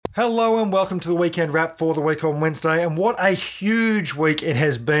Hello and welcome to the weekend wrap for the week on Wednesday. And what a huge week it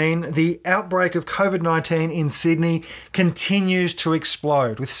has been. The outbreak of COVID-19 in Sydney continues to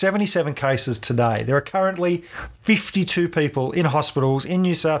explode with 77 cases today. There are currently 52 people in hospitals in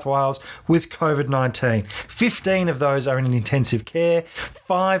New South Wales with COVID-19. 15 of those are in intensive care,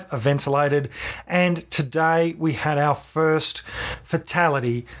 5 are ventilated, and today we had our first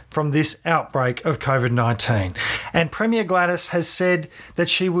fatality from this outbreak of COVID-19. And Premier Gladys has said that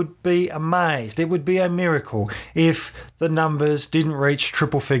she would be amazed, it would be a miracle if the numbers didn't reach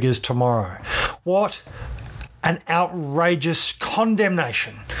triple figures tomorrow. What an outrageous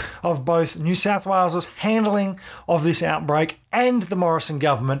condemnation of both New South Wales' handling of this outbreak and the Morrison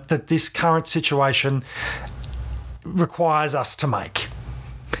government that this current situation requires us to make.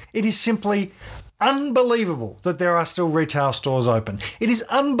 It is simply unbelievable that there are still retail stores open. It is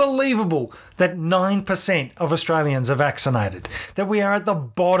unbelievable that 9% of Australians are vaccinated, that we are at the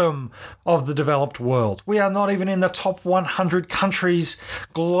bottom of the developed world. We are not even in the top 100 countries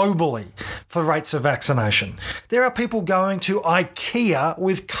globally for rates of vaccination. There are people going to IKEA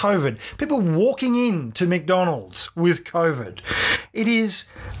with COVID, people walking in to McDonald's with COVID. It is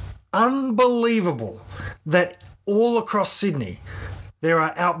unbelievable that all across Sydney there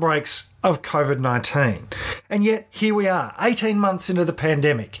are outbreaks of COVID-19. And yet here we are, 18 months into the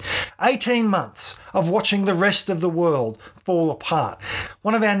pandemic, 18 months of watching the rest of the world fall apart.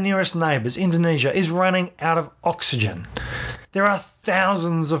 One of our nearest neighbours, Indonesia, is running out of oxygen. There are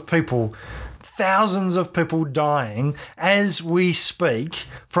thousands of people dying as we speak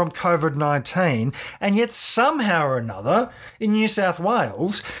from COVID-19, and yet somehow or another in New South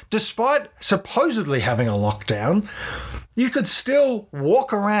Wales, despite supposedly having a lockdown, you could still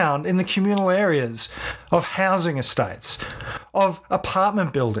walk around in the communal areas of housing estates, of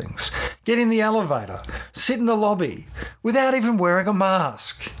apartment buildings, get in the elevator, sit in the lobby without even wearing a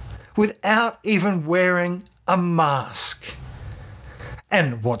mask.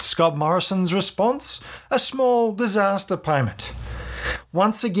 And what's Scott Morrison's response? A small disaster payment.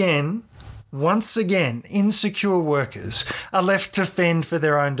 Once again, insecure workers are left to fend for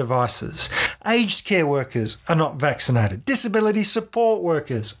their own devices. Aged care workers are not vaccinated. Disability support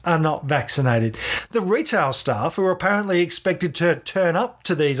workers are not vaccinated. The retail staff who are apparently expected to turn up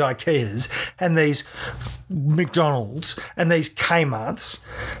to these IKEAs and these McDonald's and these Kmarts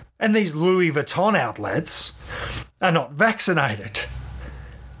and these Louis Vuitton outlets are not vaccinated.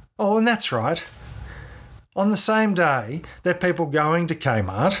 Oh, and that's right. On the same day that people going to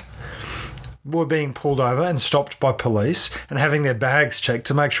Kmart were being pulled over and stopped by police and having their bags checked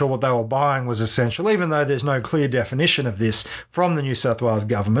to make sure what they were buying was essential, even though there's no clear definition of this from the New South Wales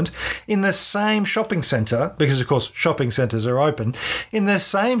government, in the same shopping centre, because of course shopping centres are open, in the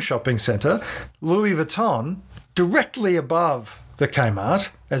same shopping centre, Louis Vuitton, directly above the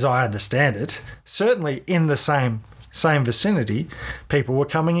Kmart, as I understand it, certainly in the same vicinity, people were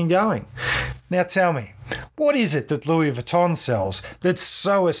coming and going. Now tell me, what is it that Louis Vuitton sells that's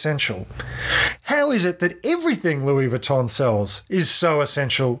so essential? How is it that everything Louis Vuitton sells is so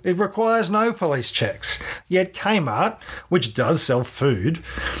essential it requires no police checks? Yet Kmart, which does sell food,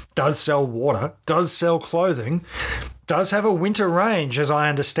 does sell water, does sell clothing, does have a winter range as I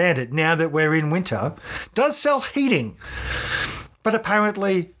understand it now that we're in winter, does sell heating. But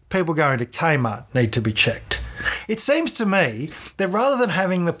apparently people going to Kmart need to be checked. It seems to me that rather than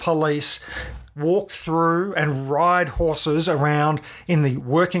having the police walk through and ride horses around in the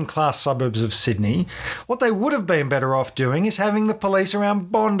working class suburbs of Sydney, what they would have been better off doing is having the police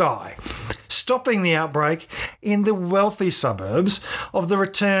around Bondi, stopping the outbreak in the wealthy suburbs of the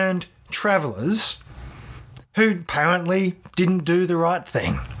returned travellers who apparently didn't do the right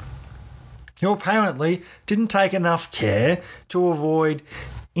thing, who apparently didn't take enough care to avoid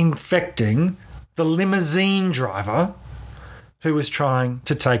infecting the limousine driver who was trying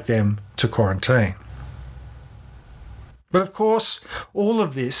to take them to quarantine. But of course, all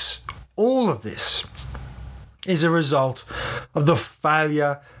of this is a result of the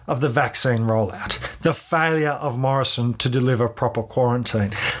failure of the vaccine rollout, the failure of Morrison to deliver proper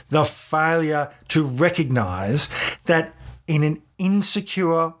quarantine, the failure to recognise that in an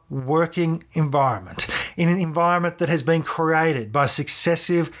insecure working environment, in an environment that has been created by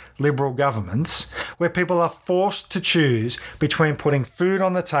successive Liberal governments, where people are forced to choose between putting food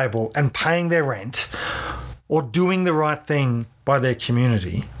on the table and paying their rent, or doing the right thing by their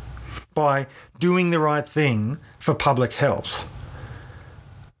community, by doing the right thing for public health,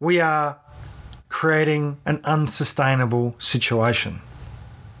 we are creating an unsustainable situation.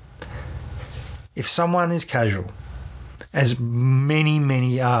 If someone is casual, as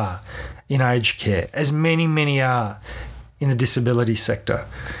many are in aged care, as many are in the disability sector,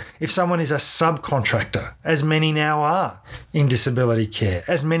 if someone is a subcontractor, as many now are in disability care,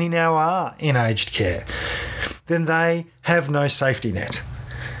 as many now are in aged care, then they have no safety net.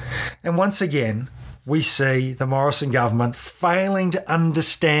 And once again, we see the Morrison government failing to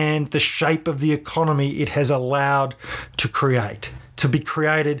understand the shape of the economy it has allowed to create, to be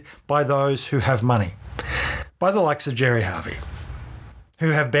created by those who have money, by the likes of Gerry Harvey, who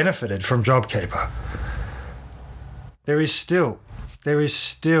have benefited from JobKeeper. There is still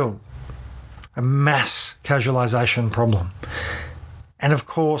a mass casualisation problem. And of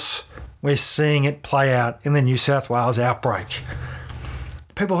course, we're seeing it play out in the New South Wales outbreak.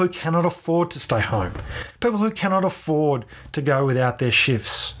 People who cannot afford to stay home. People who cannot afford to go without their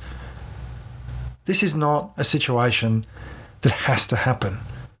shifts. This is not a situation that has to happen.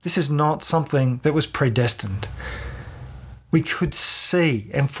 This is not something that was predestined. We could see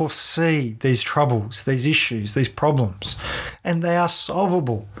and foresee these troubles, these issues, these problems, and they are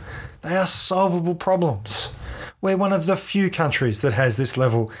solvable. They are solvable problems. We're one of the few countries that has this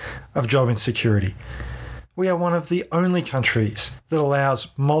level of job insecurity. We are one of the only countries that allows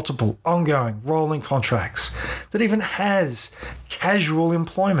multiple ongoing rolling contracts, that even has casual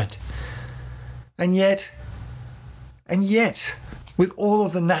employment. And yet, with all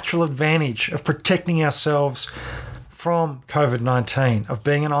of the natural advantage of protecting ourselves from COVID-19, of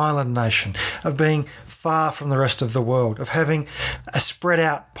being an island nation, of being far from the rest of the world, of having a spread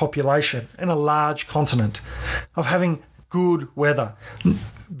out population in a large continent, of having good weather.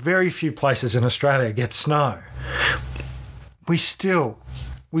 Very few places in Australia get snow. We still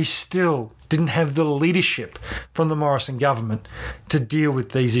didn't have the leadership from the Morrison government to deal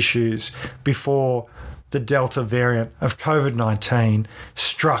with these issues before the Delta variant of COVID-19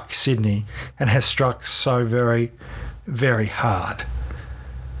 struck Sydney and has struck so very, very hard.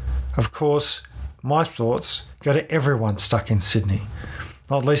 Of course, my thoughts go to everyone stuck in Sydney,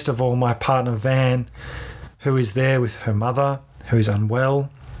 not least of all my partner Van, who is there with her mother, who is unwell.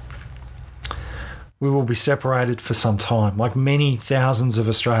 We will be separated for some time, like many thousands of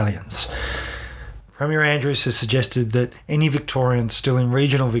Australians. Premier Andrews has suggested that any Victorians still in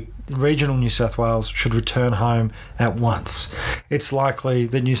regional New South Wales should return home at once. It's likely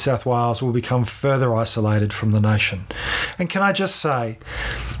that New South Wales will become further isolated from the nation. And can I just say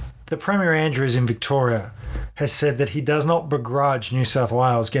that Premier Andrews in Victoria has said that he does not begrudge New South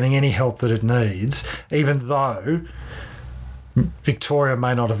Wales getting any help that it needs, even though Victoria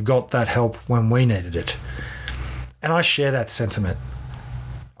may not have got that help when we needed it. And I share that sentiment.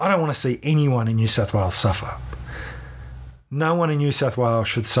 I don't want to see anyone in New South Wales suffer. No one in New South Wales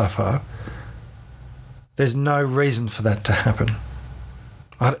should suffer. There's no reason for that to happen.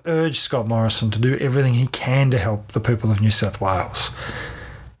 I'd urge Scott Morrison to do everything he can to help the people of New South Wales.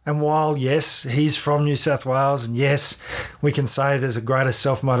 And while, yes, he's from New South Wales, and yes, we can say there's a greater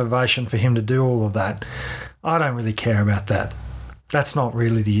self-motivation for him to do all of that, I don't really care about that. That's not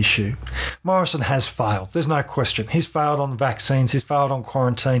really the issue. Morrison has failed. There's no question. He's failed on the vaccines. He's failed on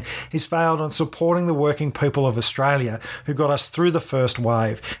quarantine. He's failed on supporting the working people of Australia who got us through the first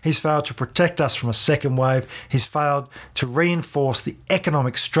wave. He's failed to protect us from a second wave. He's failed to reinforce the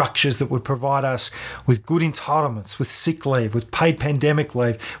economic structures that would provide us with good entitlements, with sick leave, with paid pandemic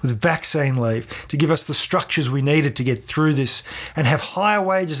leave, with vaccine leave, to give us the structures we needed to get through this and have higher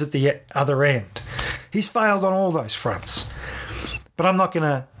wages at the other end. He's failed on all those fronts. But I'm not going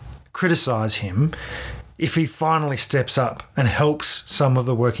to criticise him if he finally steps up and helps some of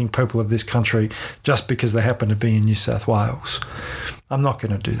the working people of this country just because they happen to be in New South Wales. I'm not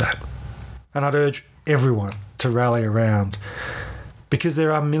going to do that. And I'd urge everyone to rally around, because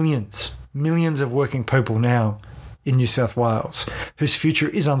there are millions of working people now in New South Wales whose future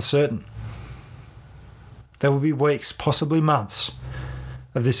is uncertain. There will be weeks, possibly months,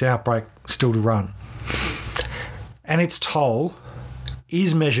 of this outbreak still to run. And its toll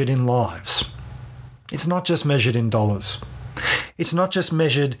is measured in lives. It's not just measured in dollars. It's not just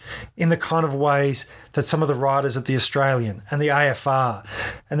measured in the kind of ways that some of the writers at The Australian and the AFR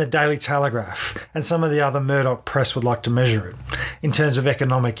and the Daily Telegraph and some of the other Murdoch press would like to measure it in terms of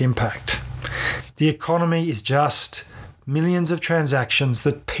economic impact. The economy is just millions of transactions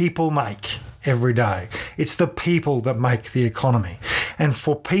that people make every day. It's the people that make the economy. And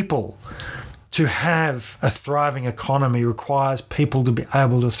for people to have a thriving economy requires people to be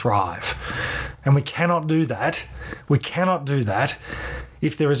able to thrive. And we cannot do that. We cannot do that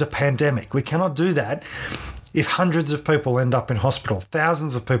if there is a pandemic. We cannot do that if hundreds of people end up in hospital,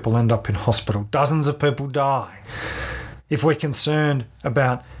 thousands of people end up in hospital, dozens of people die. If we're concerned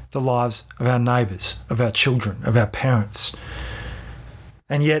about the lives of our neighbours, of our children, of our parents.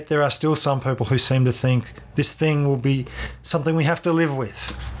 And yet there are still some people who seem to think this thing will be something we have to live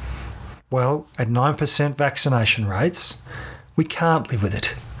with. Well, at 9% vaccination rates, we can't live with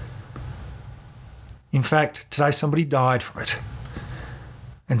it. In fact, today somebody died from it.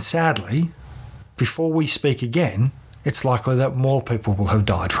 And sadly, before we speak again, it's likely that more people will have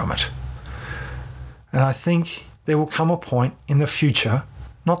died from it. And I think there will come a point in the future,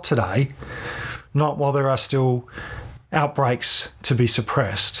 not today, not while there are still outbreaks to be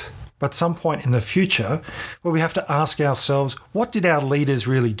suppressed, but some point in the future where we have to ask ourselves, what did our leaders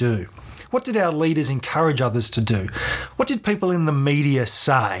really do? What did our leaders encourage others to do? What did people in the media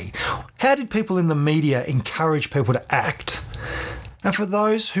say? How did people in the media encourage people to act? And for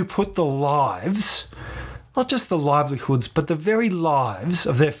those who put the lives, not just the livelihoods, but the very lives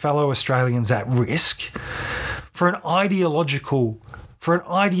of their fellow Australians at risk for an ideological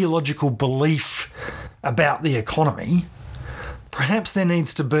belief about the economy, perhaps there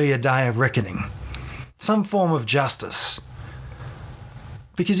needs to be a day of reckoning, some form of justice.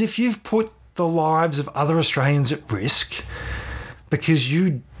 Because if you've put the lives of other Australians at risk because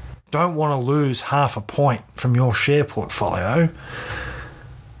you don't want to lose half a point from your share portfolio,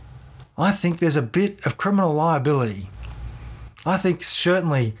 I think there's a bit of criminal liability. I think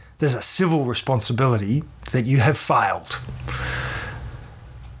certainly there's a civil responsibility that you have failed.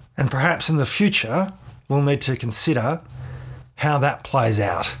 And perhaps in the future, we'll need to consider how that plays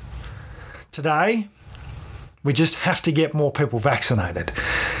out. Today, we just have to get more people vaccinated.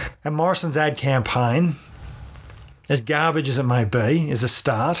 And Morrison's ad campaign, as garbage as it may be, is a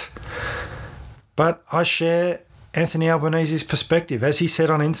start. But I share Anthony Albanese's perspective. As he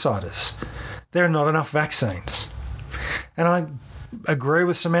said on Insiders, there are not enough vaccines. And I agree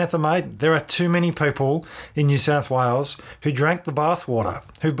with Samantha Maiden. There are too many people in New South Wales who drank the bathwater,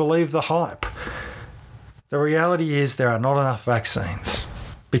 who believe the hype. The reality is there are not enough vaccines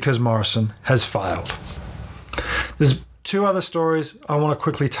because Morrison has failed. There's two other stories I want to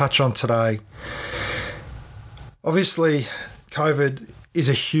quickly touch on today. Obviously, COVID is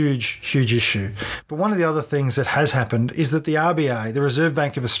a huge, huge issue. But one of the other things that has happened is that the RBA, the Reserve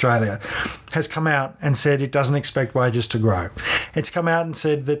Bank of Australia, has come out and said it doesn't expect wages to grow. It's come out and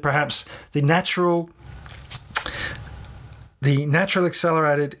said that perhaps the natural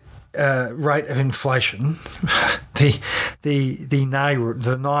accelerated rate of inflation, the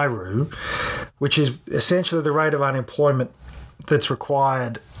NAIRU, which is essentially the rate of unemployment that's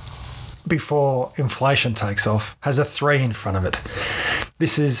required before inflation takes off, has a 3 in front of it.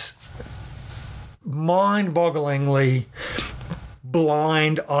 This is mind-bogglingly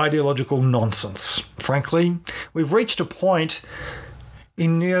blind ideological nonsense. Frankly, we've reached a point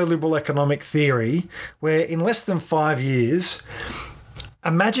in neoliberal economic theory where in less than 5 years,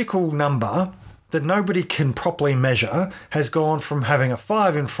 a magical number that nobody can properly measure has gone from having a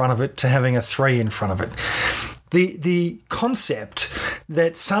 5 in front of it to having a 3 in front of it. The concept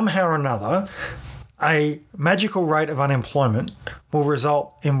that somehow or another a magical rate of unemployment will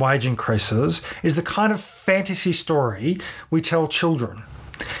result in wage increases is the kind of fantasy story we tell children.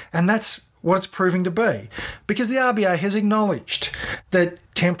 And that's what it's proving to be. Because the RBA has acknowledged that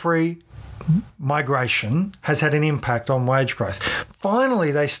temporary migration has had an impact on wage growth.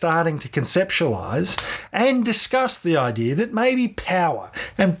 Finally, they're starting to conceptualise and discuss the idea that maybe power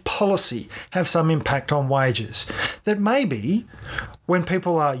and policy have some impact on wages. That maybe when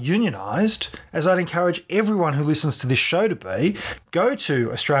people are unionised, as I'd encourage everyone who listens to this show to be, go to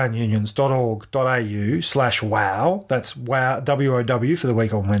australianunions.org.au/wow, that's wow, WOW for the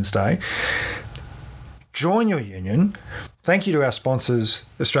week on Wednesday. Join your union. Thank you to our sponsors,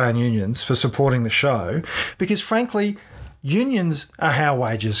 Australian Unions, for supporting the show, because frankly, unions are how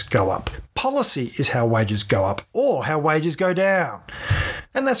wages go up. Policy is how wages go up or how wages go down.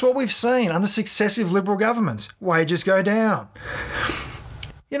 And that's what we've seen under successive Liberal governments. Wages go down.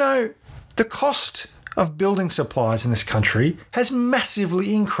 You know, the cost of building supplies in this country has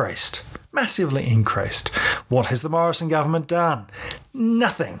massively increased. Massively increased. What has the Morrison government done?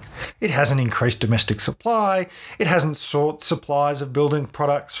 Nothing. It hasn't increased domestic supply. It hasn't sought supplies of building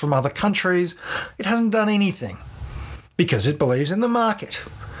products from other countries. It hasn't done anything because it believes in the market.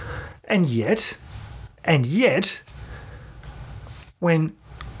 And yet, when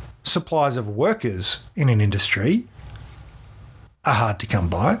supplies of workers in an industry are hard to come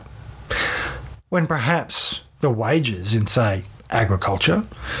by, when perhaps the wages in, say, agriculture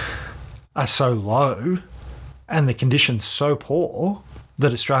are so low and the conditions so poor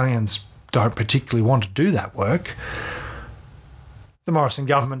that Australians don't particularly want to do that work, the Morrison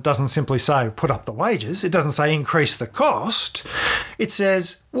government doesn't simply say put up the wages. It doesn't say increase the cost. It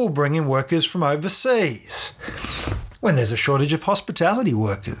says we'll bring in workers from overseas. When there's a shortage of hospitality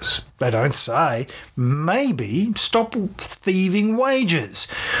workers, they don't say maybe stop thieving wages.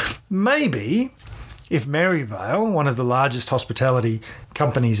 Maybe if Maryvale, one of the largest hospitality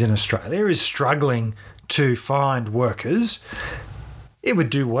companies in Australia, is struggling to find workers, it would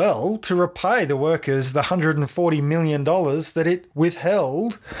do well to repay the workers the $140 million that it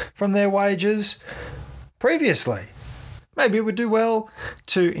withheld from their wages previously. Maybe it would do well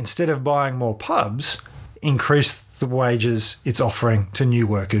to, instead of buying more pubs, increase the wages it's offering to new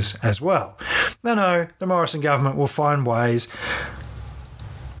workers as well. No, the Morrison government will find ways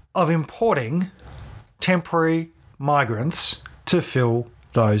of importing temporary migrants to fill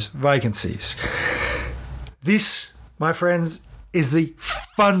those vacancies. This, my friends, is the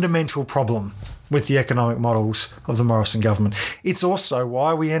fundamental problem with the economic models of the Morrison government. It's also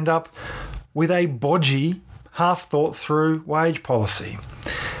why we end up with a bodgy, half-thought-through wage policy.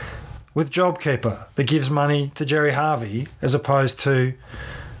 With JobKeeper that gives money to Gerry Harvey as opposed to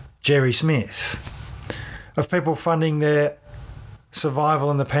Jerry Smith. Of people funding their survival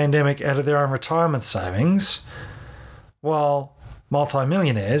in the pandemic out of their own retirement savings, while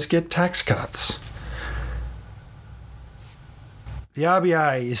multimillionaires get tax cuts. The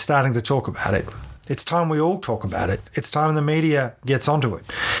RBA is starting to talk about it. It's time we all talk about it. It's time the media gets onto it.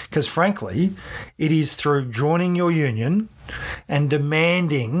 Because frankly, it is through joining your union and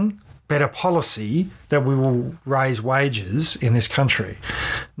demanding better policy that we will raise wages in this country,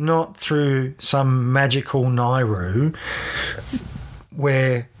 not through some magical Nauru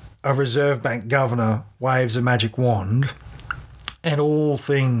where a Reserve Bank governor waves a magic wand and all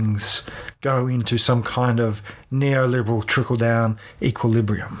things go into some kind of neoliberal trickle-down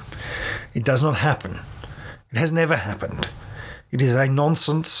equilibrium. It does not happen. It has never happened. It is a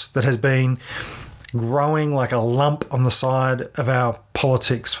nonsense that has been growing like a lump on the side of our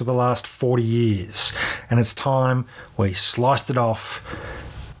politics for the last 40 years. And it's time we sliced it off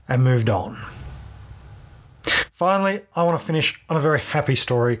and moved on. Finally, I want to finish on a very happy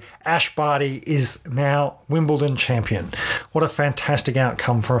story. Ash Barty is now Wimbledon champion. What a fantastic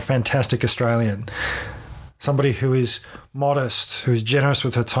outcome for a fantastic Australian. Somebody who is modest, who is generous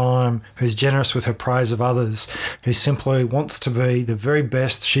with her time, who is generous with her praise of others, who simply wants to be the very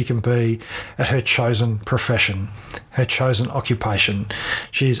best she can be at her chosen profession, her chosen occupation.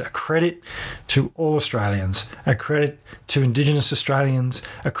 She is a credit to all Australians, a credit to Indigenous Australians,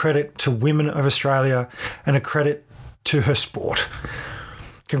 a credit to women of Australia, and a credit to her sport.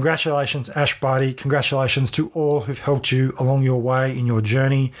 Congratulations, Ash Barty. Congratulations to all who've helped you along your way in your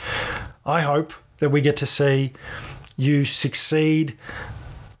journey. I hope that we get to see you succeed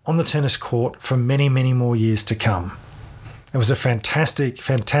on the tennis court for many, many more years to come. It was a fantastic,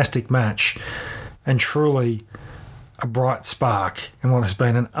 fantastic match and truly a bright spark in what has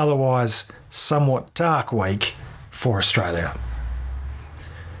been an otherwise somewhat dark week for Australia.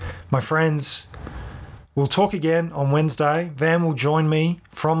 My friends, we'll talk again on Wednesday. Van will join me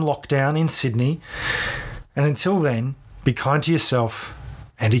from lockdown in Sydney. And until then, be kind to yourself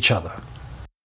and each other.